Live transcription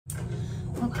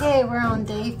Okay, we're on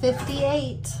day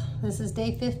 58. This is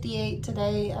day 58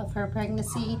 today of her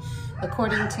pregnancy,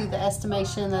 according to the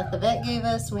estimation that the vet gave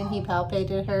us when he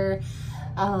palpated her.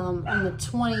 On the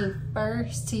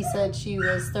 21st, he said she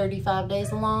was 35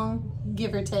 days along,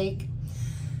 give or take.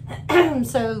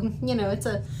 So, you know, it's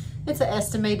an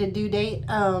estimated due date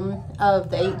of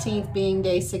the 18th being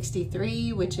day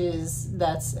 63,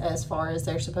 that's as far as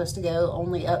they're supposed to go,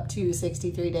 only up to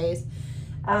 63 days.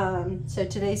 So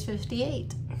today's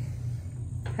 58.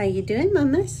 How you doing,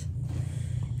 mamas?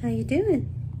 How you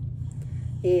doing?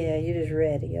 Yeah, you're just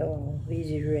ready. Oh,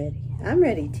 you're just ready. I'm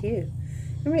ready too.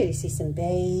 I'm ready to see some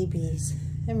babies.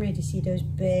 I'm ready to see those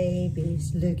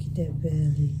babies. Look at that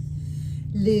belly.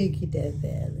 Look at that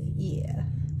belly. Yeah.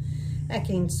 I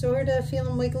can sort of feel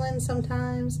them wiggling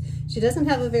sometimes. She doesn't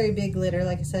have a very big litter.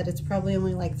 Like I said, it's probably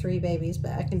only like 3 babies,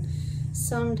 but I can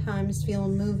sometimes feel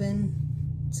them moving.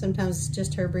 Sometimes it's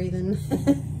just her breathing.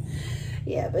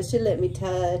 Yeah, but she let me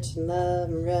touch and love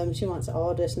and rub. She wants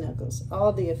all the snuggles,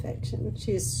 all the affection.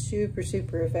 She is super,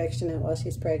 super affectionate while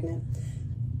she's pregnant.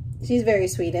 She's very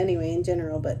sweet anyway in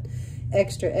general, but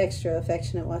extra, extra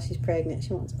affectionate while she's pregnant.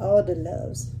 She wants all the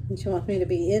loves. And she wants me to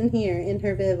be in here, in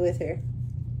her bed with her.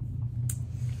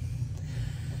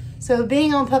 So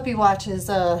being on puppy watch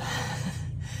is,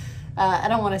 I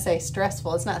don't want to say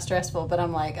stressful. It's not stressful, but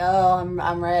I'm like, oh,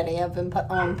 I'm ready. I've been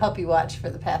on puppy watch for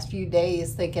the past few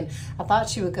days thinking, I thought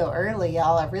she would go early,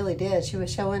 y'all. I really did. She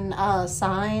was showing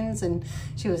signs, and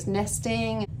she was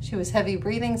nesting. She was heavy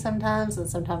breathing sometimes and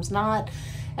sometimes not.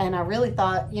 And I really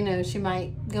thought, you know, she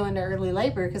might go into early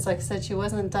labor because, like I said, she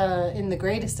wasn't in the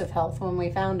greatest of health when we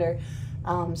found her.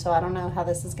 So I don't know how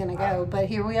this is going to go. But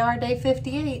here we are, day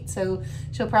 58. So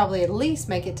she'll probably at least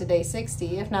make it to day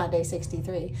 60, if not day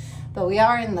 63. But we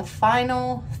are in the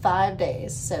final 5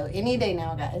 days. So any day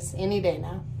now, guys. Any day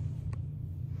now.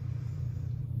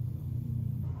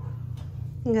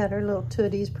 Got her little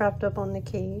tooties propped up on the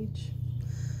cage.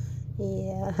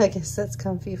 Yeah, I guess that's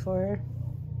comfy for her.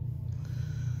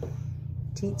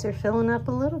 Teats are filling up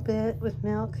a little bit with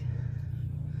milk.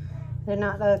 They're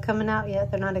not coming out yet.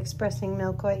 They're not expressing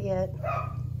milk quite yet.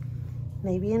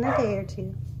 Maybe in a day or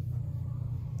two.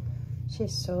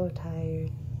 She's so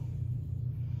tired.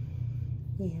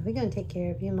 Yeah, we're going to take care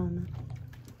of you, Mama.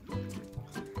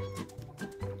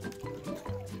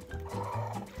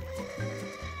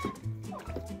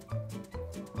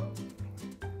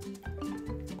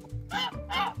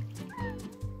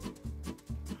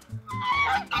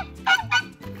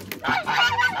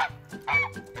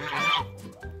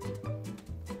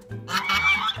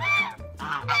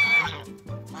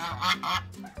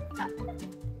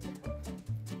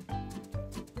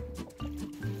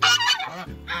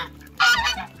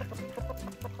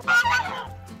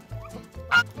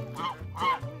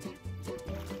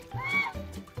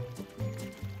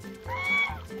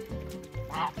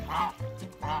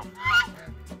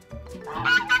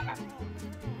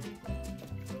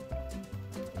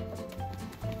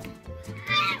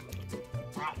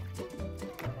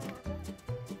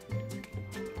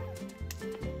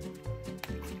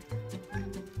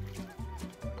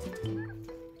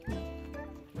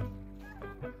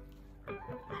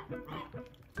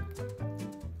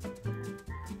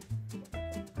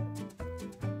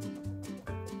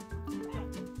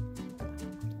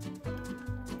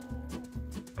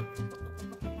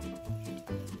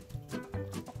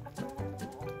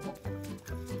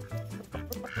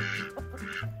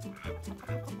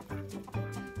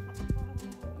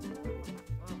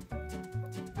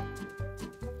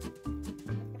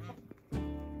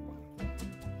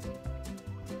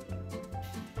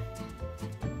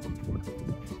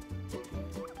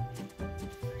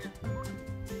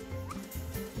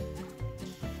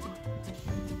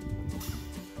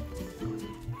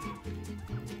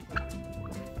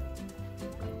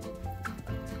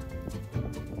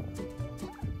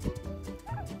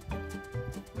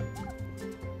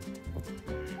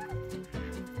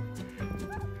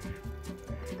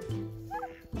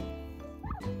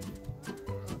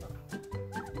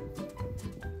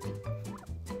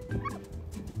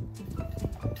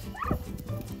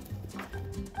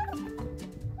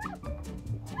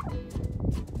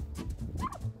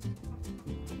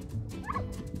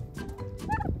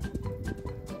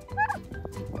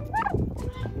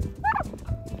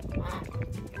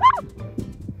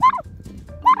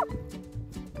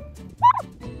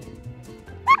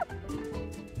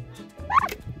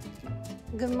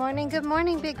 Good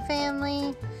morning, big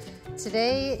family.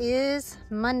 Today is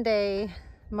Monday,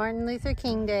 Martin Luther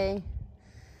King Day.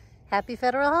 Happy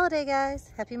federal holiday, guys.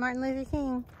 Happy Martin Luther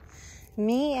King.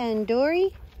 Me and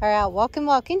Dory are out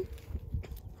walking,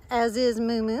 as is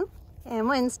Moo Moo and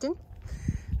Winston.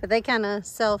 But they kind of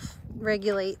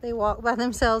self-regulate. They walk by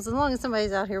themselves as long as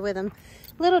somebody's out here with them.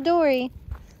 Little Dory,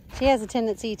 she has a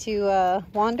tendency to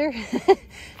wander.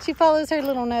 She follows her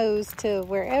little nose to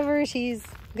wherever she's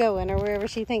going or wherever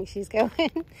she thinks she's going.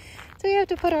 So you have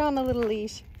to put her on a little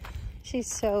leash. She's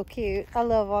so cute. I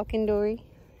love walking Dory.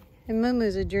 And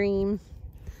Mumu's a dream.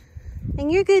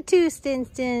 And you're good too,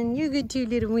 Stin. You're good too,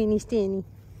 little Winnie Stinny.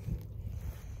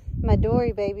 My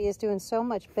Dory baby is doing so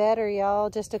much better, y'all.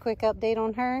 Just a quick update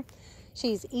on her.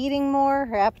 She's eating more.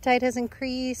 Her appetite has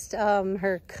increased.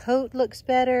 Her coat looks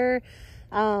better.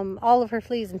 All of her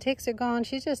fleas and ticks are gone.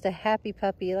 She's just a happy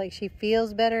puppy. Like, she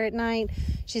feels better at night.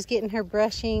 She's getting her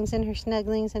brushings and her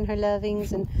snugglings and her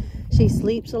lovings, and she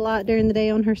sleeps a lot during the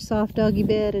day on her soft doggy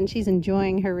bed, and she's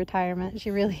enjoying her retirement. She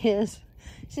really is.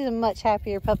 She's a much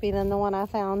happier puppy than the one I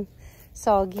found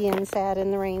soggy and sad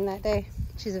in the rain that day.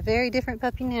 She's a very different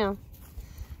puppy now,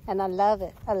 and I love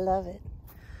it. I love it.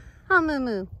 Oh,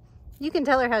 Mumu, you can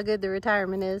tell her how good the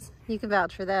retirement is. You can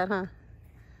vouch for that, huh?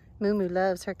 Mumu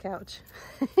loves her couch.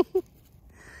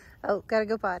 Oh, gotta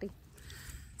go potty.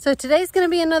 So today's gonna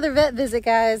be another vet visit,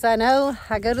 guys. I know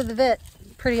I go to the vet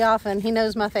pretty often. He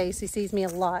knows my face. He sees me a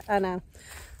lot, I know.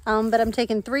 But I'm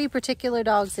taking 3 particular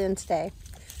dogs in today.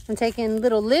 I'm taking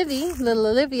little Livy. Little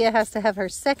Olivia has to have her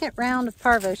 2nd round of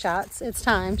parvo shots. It's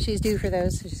time. She's due for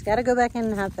those, so she's got to go back in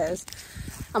and have those.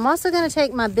 I'm also going to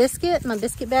take my biscuit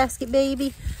basket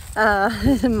baby,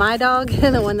 my dog,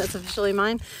 the one that's officially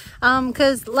mine,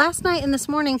 because last night and this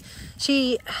morning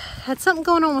she had something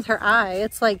going on with her eye.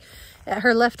 It's like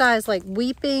her left eye is like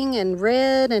weeping and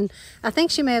red, and I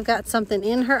think she may have got something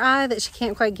in her eye that she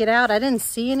can't quite get out. I didn't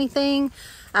see anything.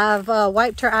 I've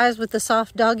wiped her eyes with the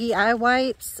soft doggy eye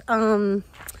wipes. I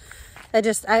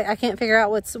can't figure out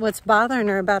what's bothering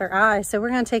her about her eye. So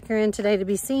we're going to take her in today to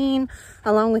be seen,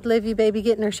 along with Livy baby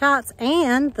getting her shots.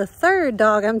 And the 3rd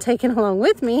dog I'm taking along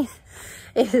with me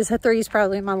is, 3 is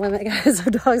probably my limit, guys,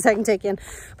 of dogs I can take in.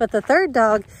 But the 3rd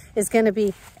dog is going to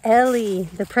be Ellie,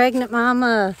 the pregnant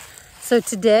mama. So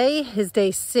today is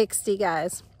day 60,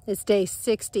 guys. It's day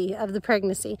 60 of the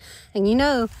pregnancy. And you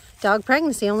know, dog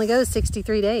pregnancy only goes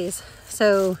 63 days.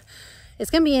 So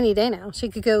it's going to be any day now. She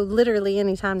could go literally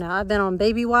any time now. I've been on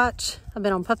baby watch. I've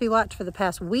been on puppy watch for the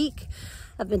past week.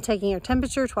 I've been taking her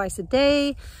temperature twice a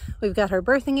day. We've got her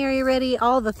birthing area ready.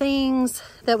 All the things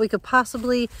that we could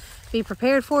possibly be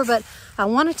prepared for. But I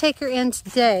want to take her in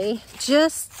today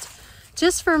just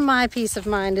for my peace of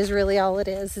mind is really all it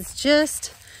is. It's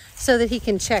just so that he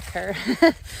can check her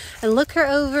and look her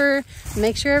over,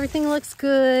 make sure everything looks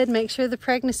good, make sure the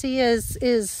pregnancy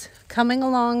is coming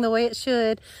along the way it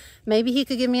should. Maybe he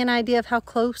could give me an idea of how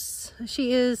close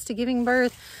she is to giving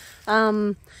birth.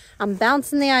 I'm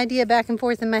bouncing the idea back and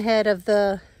forth in my head of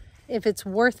if it's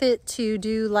worth it to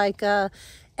do like a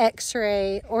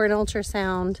x-ray or an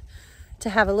ultrasound to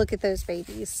have a look at those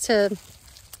babies, to,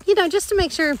 you know, just to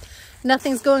make sure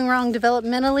nothing's going wrong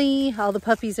developmentally. All the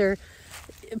puppies are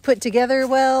put together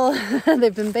well.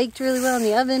 They've been baked really well in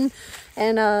the oven,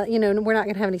 and you know, we're not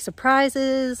gonna have any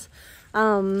surprises.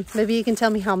 Maybe you can tell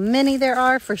me how many there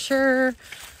are for sure,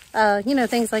 you know,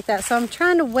 things like that. So I'm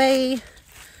trying to weigh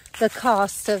the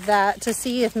cost of that to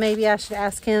see if maybe I should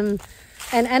ask him,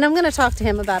 and I'm going to talk to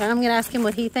him about it. I'm going to ask him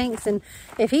what he thinks, and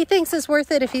if he thinks it's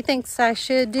worth it, if he thinks I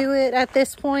should do it at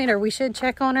this point, or we should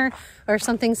check on her, or if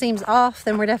something seems off,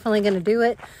 then we're definitely going to do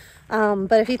it.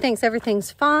 But if he thinks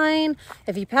everything's fine,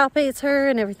 if he palpates her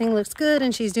and everything looks good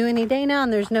and she's due any day now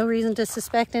and there's no reason to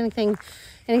suspect anything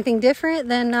different,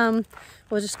 then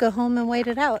we'll just go home and wait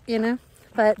it out, you know.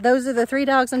 But those are the 3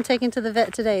 dogs I'm taking to the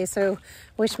vet today, so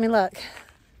wish me luck.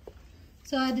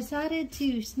 So I decided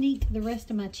to sneak the rest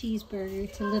of my cheeseburger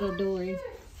to little Dory.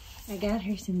 I got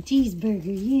her some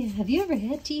cheeseburger, yeah. Have you ever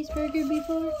had cheeseburger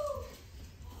before?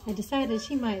 I decided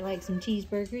she might like some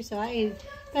cheeseburger, so I ate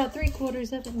about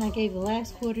 3/4 of it, and I gave the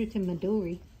last quarter to my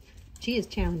Dory. She is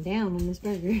chowing down on this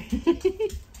burger.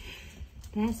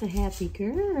 That's a happy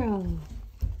girl.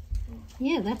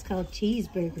 Yeah, that's called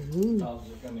cheeseburger. Ooh.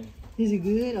 Is it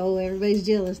good? Oh, everybody's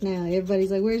jealous now.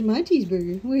 Everybody's like, where's my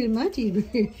cheeseburger? Where's my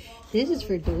cheeseburger? This is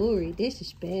for Dory. This is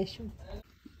special.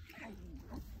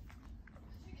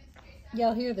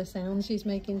 Y'all hear the sound she's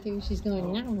making too? She's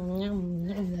going, nom, nom,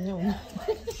 nom, nom.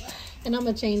 And I'm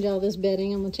going to change all this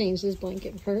bedding. I'm going to change this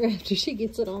blanket for her after she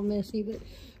gets it all messy. But,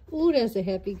 oh, that's a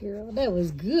happy girl. That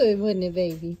was good, wasn't it,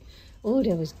 baby? Oh,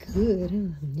 that was good.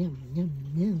 Oh, nom, nom,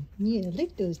 nom. Yeah,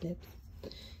 lick those lips.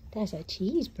 That's a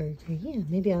cheeseburger. Yeah,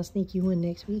 maybe I'll sneak you one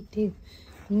next week, too.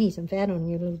 You need some fat on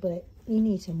your little butt. You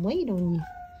need some weight on you.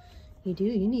 You do.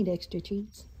 You need extra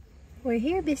treats. We're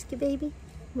here, biscuit baby.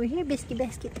 We're here,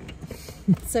 biscuit.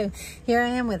 So here I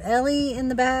am with Ellie in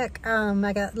the back.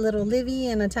 I got little Livy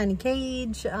in a tiny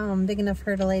cage, big enough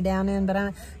for her to lay down in, but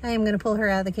I am gonna pull her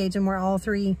out of the cage, and we're all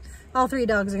three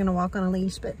dogs are gonna walk on a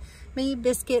leash. But me,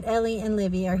 Biscuit, Ellie, and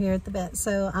Livy are here at the vet.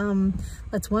 So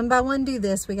let's one by one do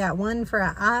this. We got one for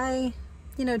an eye,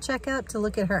 checkup to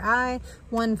look at her eye,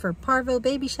 one for parvo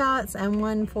baby shots, and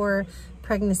one for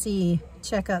pregnancy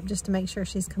checkup just to make sure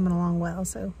she's coming along well.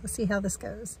 So let's see how this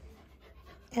goes.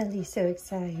 Ellie's so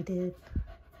excited.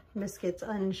 Biscuit's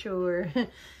unsure.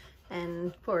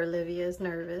 And poor Olivia's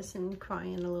nervous and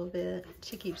crying a little bit.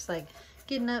 She keeps like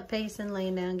getting up, pacing,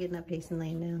 laying down, getting up, pacing,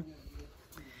 laying down.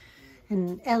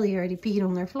 And Ellie already peed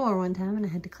on their floor one time and I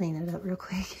had to clean it up real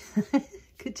quick.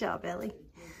 Good job, Ellie.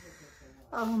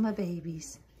 Oh, my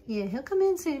babies. Yeah, he'll come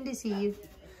in soon to see you.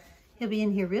 He'll be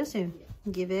in here real soon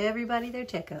and give everybody their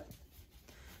checkup.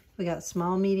 We got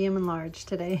small, medium, and large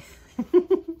today.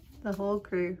 The whole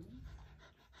crew.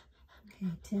 Okay,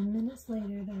 10 minutes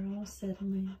later, they're all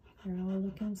settling. They're all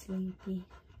looking sleepy.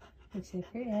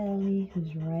 Except for Ellie,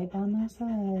 who's right by my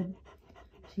side.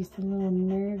 She's the little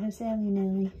nervous Ellie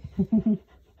Nelly.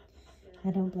 I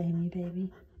don't blame you, baby.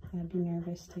 I'd be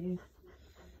nervous too.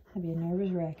 I'd be a nervous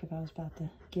wreck if I was about to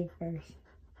give birth.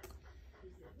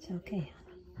 It's okay,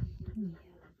 honey. Yeah.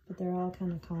 But they're all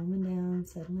kind of calming down,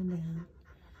 settling down.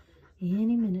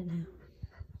 Any minute now.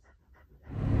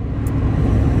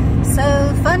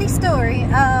 So, funny story,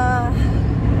 the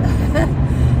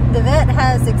vet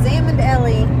has examined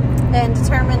Ellie and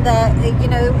determined that,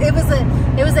 it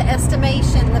was an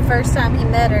estimation the first time he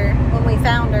met her when we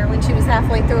found her, when she was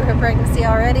halfway through her pregnancy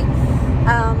already.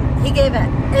 He gave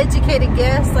an educated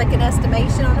guess, like an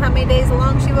estimation on how many days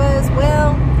along she was.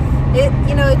 Well,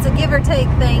 it's a give or take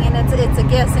thing, and it's a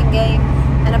guessing game.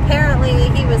 And apparently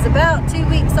he was about 2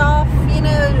 weeks off,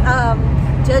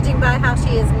 judging by how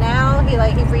she is now. He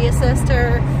reassessed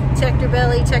her, checked her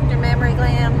belly, checked her mammary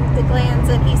glands,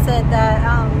 and he said that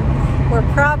we're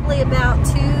probably about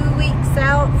 2 weeks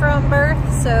out from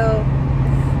birth, so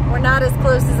we're not as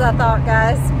close as I thought,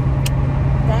 guys.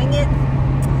 Dang it.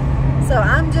 So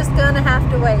I'm just gonna have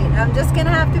to wait. I'm just gonna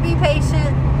have to be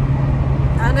patient.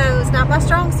 I know it's not my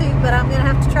strong suit, but I'm gonna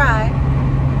have to try.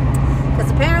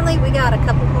 Because apparently we got a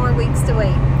couple more weeks to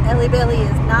wait. Ellie Belly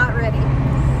is not ready.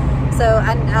 So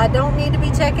I don't need to be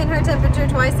checking her temperature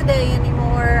twice a day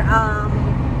anymore.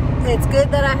 It's good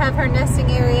that I have her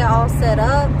nesting area all set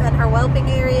up and her whelping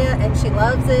area, and she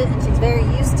loves it and she's very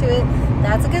used to it.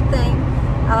 That's a good thing.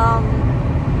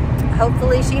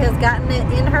 Hopefully she has gotten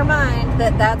it in her mind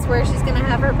that that's where she's going to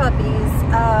have her puppies.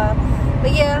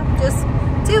 But yeah, just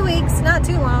 2 weeks, not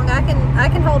too long. I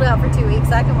can hold out for 2 weeks.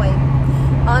 I can wait.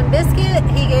 On Biscuit,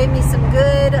 he gave me some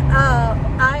good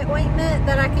eye ointment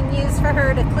that I can use for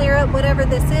her to clear up whatever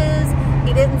this is.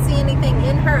 He didn't see anything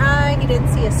in her eye. He didn't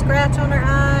see a scratch on her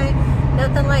eye,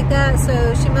 nothing like that.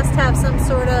 So she must have some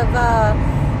sort of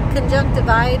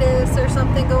conjunctivitis or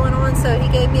something going on. So he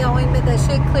gave me an ointment that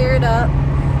should clear it up.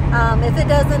 If it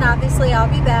doesn't, obviously I'll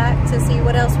be back to see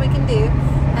what else we can do.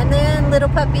 And then little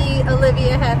puppy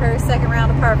Olivia had her second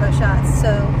round of parvo shots.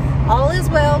 So all is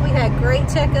well. We had great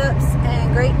checkups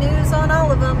and great news on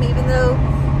all of them, even though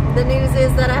the news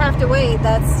is that I have to wait.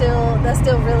 That's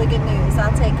still really good news.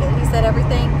 I'll take it. He said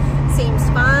everything seems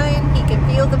fine. He can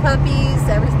feel the puppies.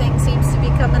 Everything seems to be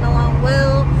coming along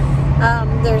well.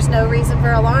 There's no reason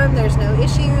for alarm. There's no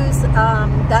issues.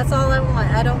 That's all I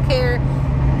want. I don't care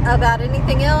about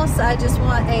anything else. I just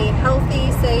want a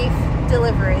healthy, safe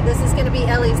delivery. This is going to be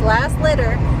Ellie's last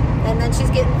litter, and then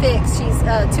she's getting fixed. She's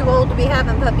too old to be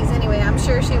having puppies anyway. I'm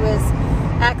sure she was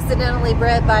accidentally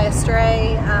bred by a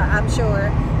stray, I'm sure.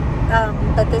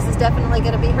 But this is definitely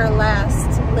going to be her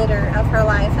last litter of her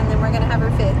life, and then we're going to have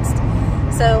her fixed.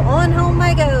 So on home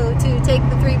I go to take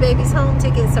the 3 babies home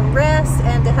to get some rest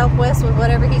and to help Wes with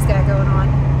whatever he's got going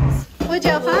on. What'd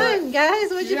y'all find, guys?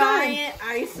 What'd you find? Giant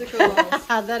icicles.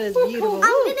 That is beautiful.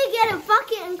 I'm going to get a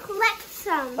bucket and collect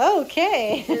some.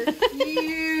 Okay. They're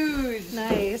huge.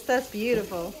 Nice. That's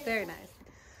beautiful. Very nice.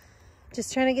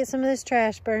 Just trying to get some of this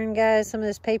trash burned, guys. Some of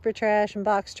this paper trash and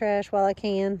box trash while I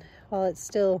can. While it's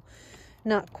still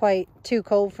not quite too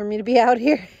cold for me to be out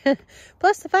here.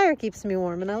 Plus the fire keeps me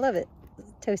warm and I love it.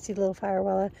 Toasty little fire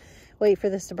while I wait for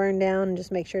this to burn down and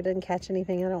just make sure it doesn't catch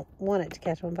anything. I don't want it to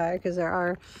catch on fire because there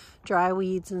are dry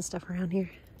weeds and stuff around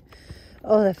here.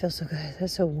 Oh, that feels so good.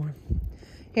 That's so warm.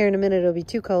 Here in a minute it'll be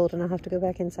too cold and I'll have to go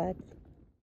back inside.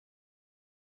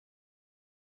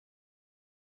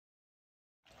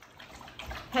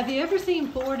 Have you ever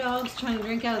seen 4 dogs trying to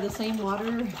drink out of the same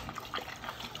water?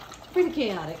 It's pretty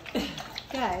chaotic.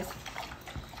 Guys,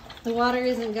 the water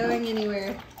isn't going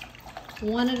anywhere.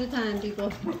 One at a time,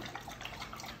 people.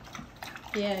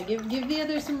 Yeah, give the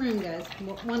others some room, guys.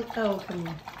 One, oh, come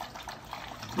on.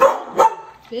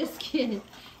 Biscuit.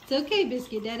 It's okay,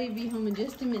 Biscuit. Daddy will be home in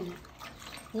just a minute.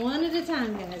 One at a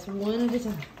time, guys. One at a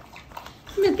time.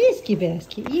 Come on, Biscuit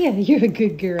basket. Yeah, you're a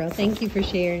good girl. Thank you for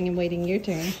sharing and waiting your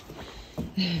turn.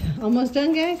 Almost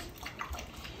done, guys?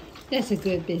 That's a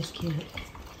good Biscuit.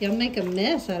 Y'all make a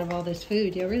mess out of all this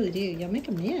food. Y'all really do. Y'all make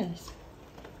a mess.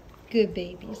 Good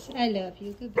babies. I love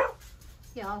you. Good babies.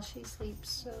 Y'all, she sleeps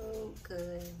so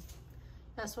good.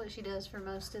 That's what she does for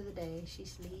most of the day. She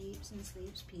sleeps and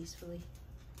sleeps peacefully.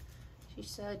 She's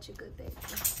such a good baby.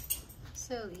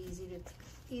 So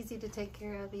easy to take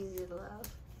care of, easy to love.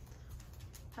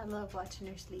 I love watching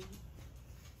her sleep.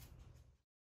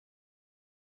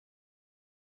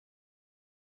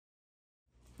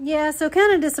 Yeah, so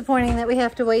kind of disappointing that we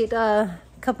have to wait a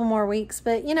couple more weeks,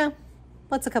 but you know,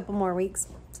 what's a couple more weeks?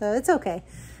 So it's okay.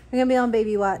 We're gonna be on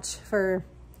baby watch for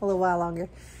a little while longer.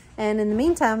 And in the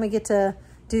meantime, we get to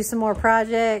do some more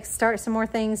projects, start some more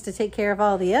things to take care of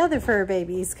all the other fur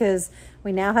babies, because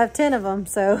we now have 10 of them.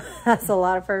 So that's a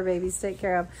lot of fur babies to take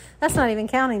care of. That's not even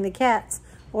counting the cats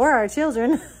or our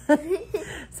children.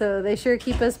 So they sure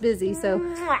keep us busy. So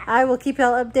I will keep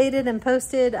y'all updated and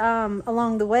posted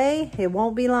along the way. It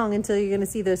won't be long until you're gonna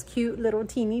see those cute little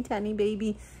teeny tiny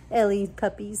baby Ellie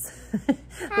puppies.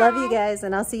 Love you guys,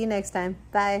 and I'll see you next time.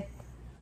 Bye.